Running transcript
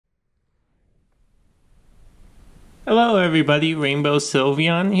Hello everybody, Rainbow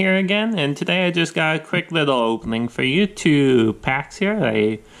Sylveon here again, and today I just got a quick little opening for you. Two packs here,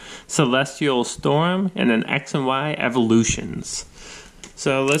 a Celestial Storm and an X and Y Evolutions.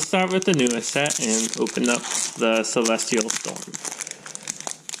 So let's start with the newest set and open up the Celestial Storm.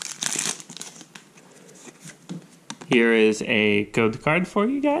 Here is a code card for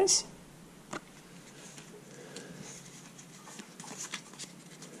you guys.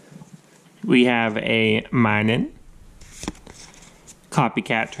 We have a Minun,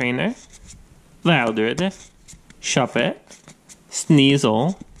 Copycat Trainer, Loudred, Shuppet,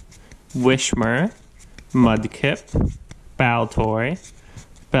 Sneasel, Wishmer, Mudkip, Baltoy,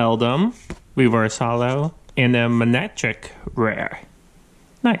 Beldum, Reverse Hollow, and a Manectric Rare.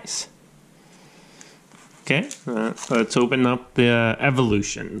 Nice. Okay, let's open up the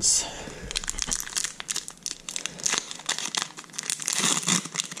Evolutions.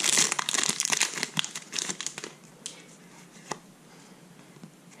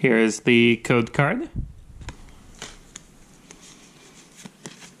 Here is the code card.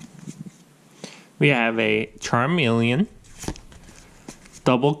 We have a Charmeleon,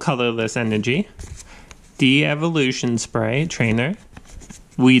 Double Colorless Energy, De-Evolution Spray Trainer,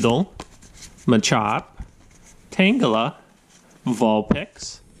 Weedle, Machop, Tangela,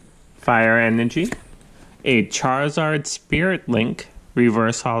 Vulpix, Fire Energy, a Charizard Spirit Link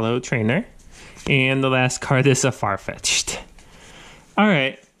Reverse Hollow Trainer, and the last card is a Farfetch'd.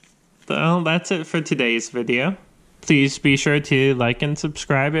 Alright. Well, that's it for today's video. Please be sure to like and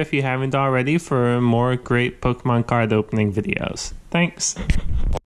subscribe if you haven't already for more great Pokemon card opening videos. Thanks.